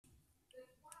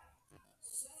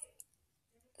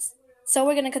So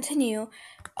we're gonna continue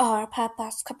our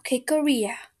Papa's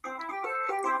Cupcakeria.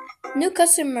 New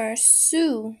customer,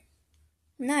 Sue.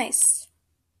 Nice.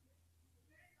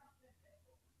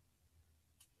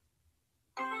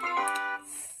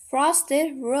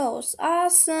 Frosted Rose.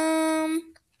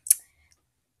 Awesome.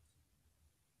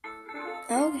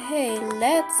 Okay,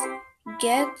 let's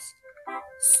get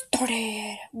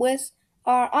started with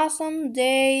our awesome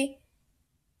day.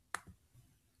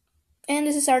 And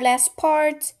this is our last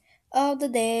part of the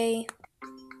day.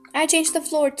 I changed the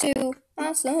floor too.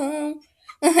 Awesome.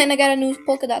 And I got a new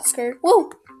polka dot skirt.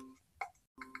 Woo!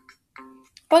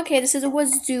 Okay, this is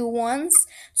was due once,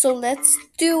 so let's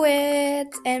do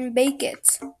it and bake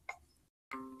it.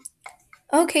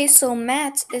 Okay, so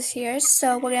Matt is here,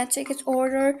 so we're gonna take his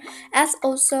order as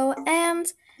also,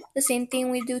 and the same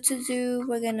thing we do,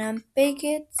 we're gonna bake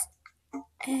it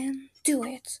and do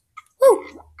it.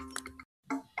 Woo!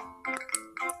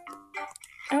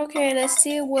 Okay, let's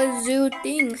see what Zoo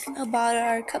thinks about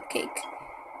our cupcake.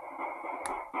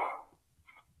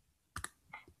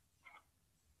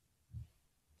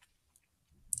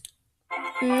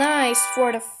 Nice,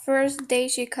 for the first day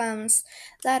she comes.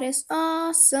 That is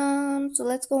awesome. So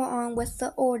let's go on with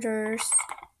the orders.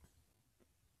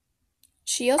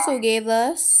 She also gave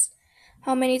us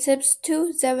how many tips?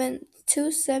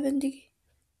 270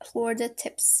 for the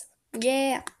tips.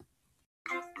 Yeah.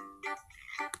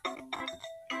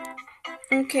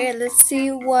 Okay, let's see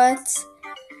what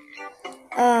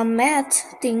Matt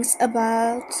thinks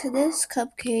about this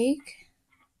cupcake.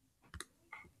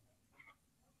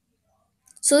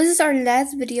 So this is our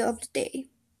last video of the day.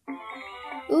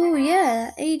 Ooh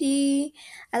yeah, 80.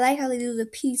 I like how they do the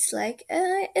piece. Like,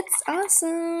 it's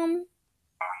awesome.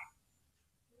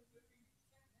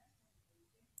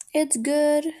 It's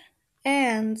good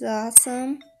and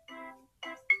awesome.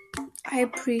 I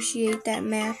appreciate that,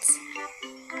 Matt.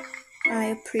 I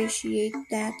appreciate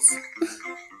that.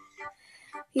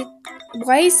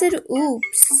 Why is it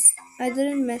oops? I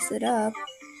didn't mess it up.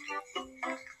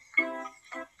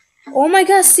 Oh my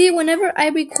gosh, see, whenever I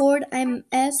record,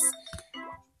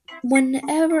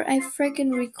 whenever I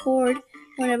freaking record,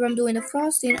 whenever I'm doing the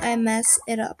frosting, I mess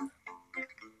it up.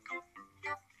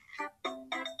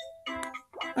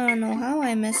 I don't know how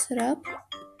I mess it up,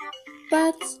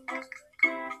 but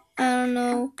I don't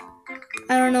know.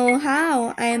 I don't know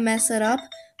how I mess it up,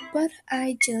 but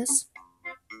I just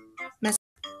mess it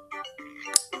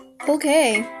up.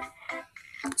 Okay.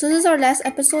 So this is our last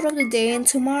episode of the day, and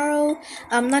tomorrow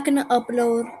I'm not gonna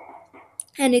upload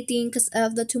anything because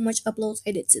of the too much uploads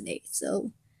I did today.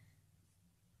 So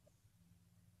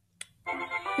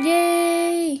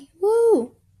yay!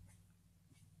 Woo!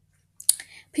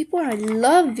 People are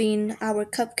loving our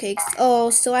cupcakes. Oh,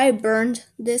 so I burned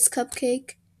this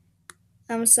cupcake.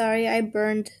 I'm sorry, I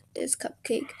burned this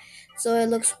cupcake. So it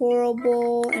looks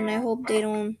horrible, and I hope they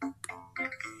don't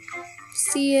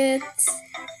see it.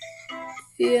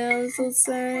 Yeah, I'm so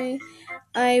sorry.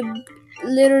 I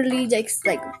literally just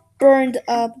like burned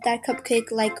up that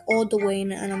cupcake like all the way,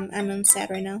 and I'm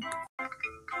sad right now.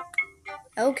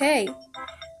 Okay,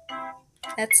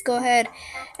 let's go ahead,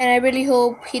 and I really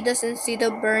hope he doesn't see the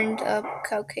burned up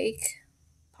cupcake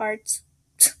part.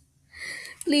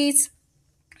 Please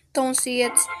don't see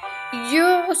it.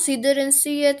 Yes, he didn't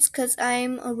see it because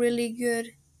I'm a really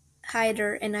good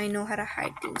hider and I know how to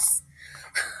hide things.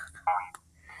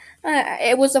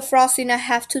 It was the frosting. I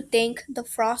have to thank the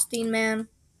frosting man.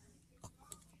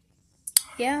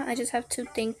 Yeah, I just have to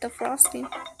thank the frosting.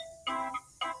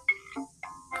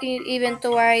 Even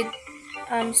though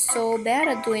I'm so bad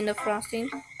at doing the frosting,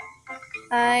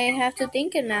 I have to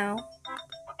think it now.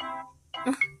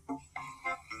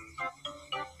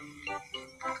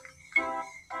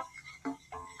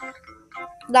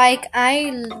 Like,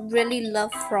 really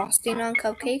love frosting on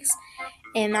cupcakes,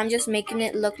 and I'm just making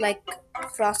it look like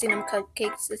frosting on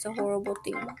cupcakes is a horrible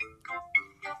thing.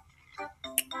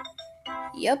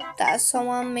 Yep, that's how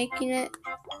I'm making it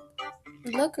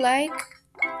look like.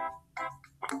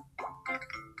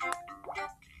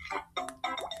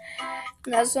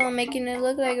 That's what I'm making it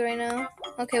look like right now.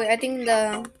 Okay, wait, I think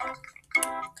the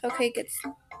cupcake is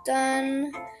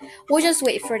done. We'll just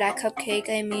wait for that cupcake.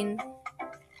 I mean,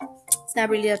 it's not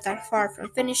really that far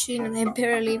from finishing, and I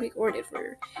barely recorded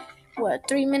for what,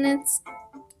 3 minutes?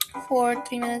 3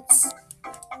 minutes.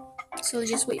 So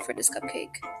just wait for this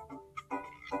cupcake.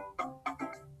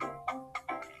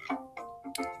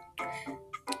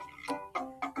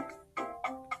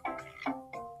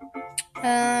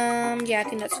 Yeah, I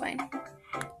think that's fine.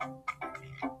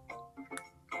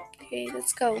 Okay,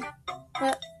 let's go.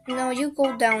 What? No, you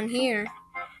go down here.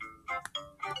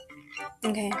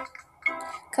 Okay.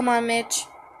 Come on, Mitch.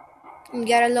 You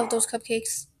gotta love those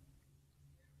cupcakes.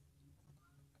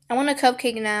 I want a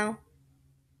cupcake now.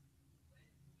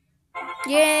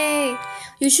 Yay!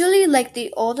 Usually, like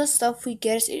the all the stuff we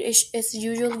get is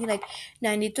usually like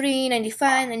 93,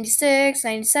 95, 96,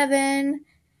 97,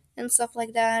 and stuff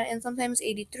like that, and sometimes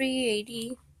 83,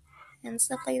 80, and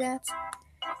stuff like that.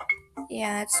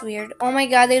 Yeah, it's weird. Oh my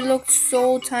god, they look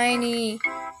so tiny.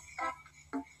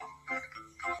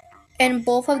 And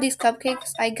both of these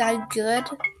cupcakes, I got good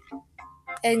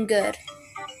and good.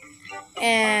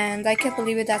 And I can't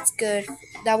believe it, that's good.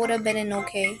 That would have been an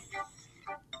okay.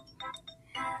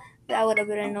 That would have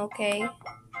been an okay.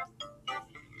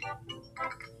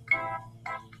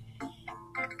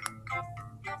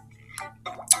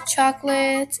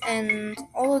 Chocolate and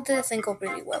all of this and go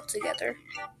really well together.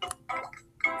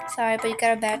 Sorry, but you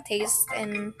got a bad taste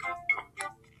in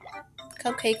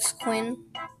cupcakes, Quinn.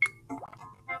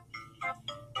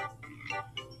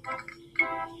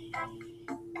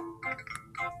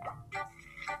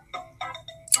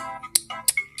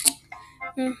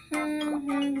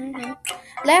 Mm-hmm.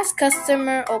 Last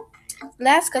customer. Oh,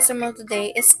 last customer of the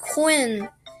day is Quinn.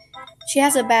 She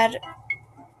has a bad.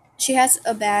 She has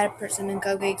a bad person in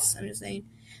cupcakes. I'm just saying.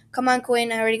 Come on,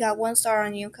 Quinn. I already got 1 star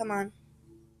on you. Come on.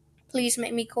 Please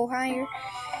make me go higher.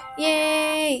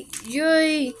 Yay!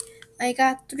 Yay! I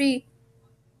got 3.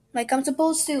 Like I'm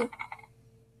supposed to.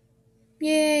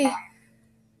 Yay!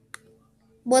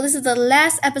 Well, this is the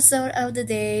last episode of the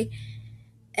day,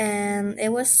 and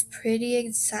it was pretty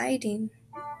exciting.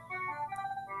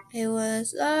 It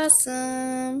was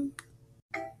awesome.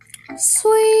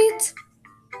 Sweet!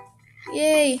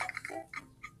 Yay!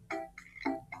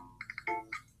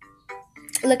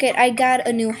 Look at, I got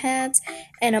a new hat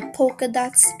and a polka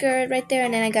dot skirt right there,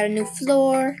 and then I got a new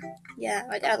floor. Yeah,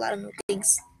 I got a lot of new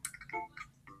things.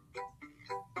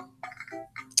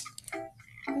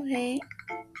 Okay.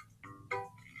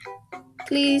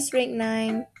 Please, rank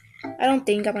 9. I don't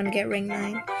think I'm gonna get rank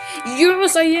 9.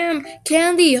 Yes, I am!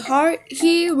 Candy Heart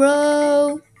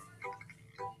Hero!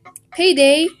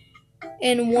 Payday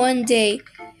in 1 day.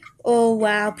 Oh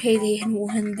wow, payday in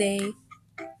 1 day.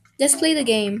 Let's play the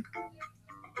game.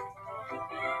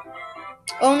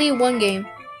 Only one game.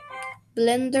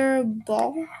 Blender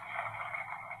Ball?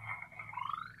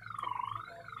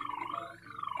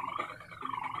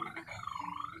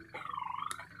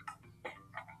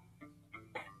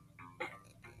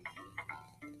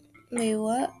 Wait,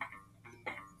 what?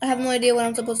 I have no idea what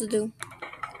I'm supposed to do.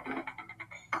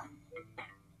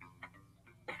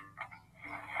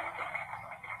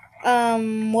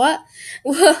 What?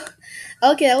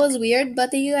 Okay, that was weird,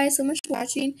 but thank you guys so much for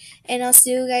watching, and I'll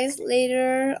see you guys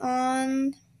later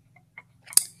on.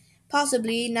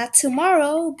 Possibly not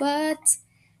tomorrow, but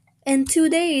in 2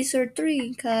 days or 3,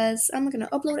 because I'm not gonna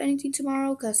upload anything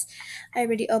tomorrow, because I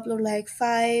already upload like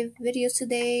 5 videos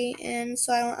today, and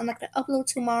so I'm not gonna upload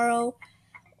tomorrow,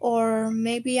 or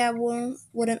maybe I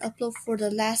wouldn't upload for the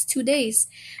last 2 days,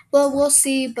 but we'll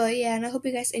see. But yeah, and I hope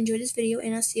you guys enjoyed this video,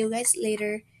 and I'll see you guys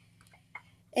later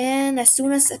and as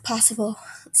soon as possible.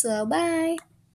 So bye.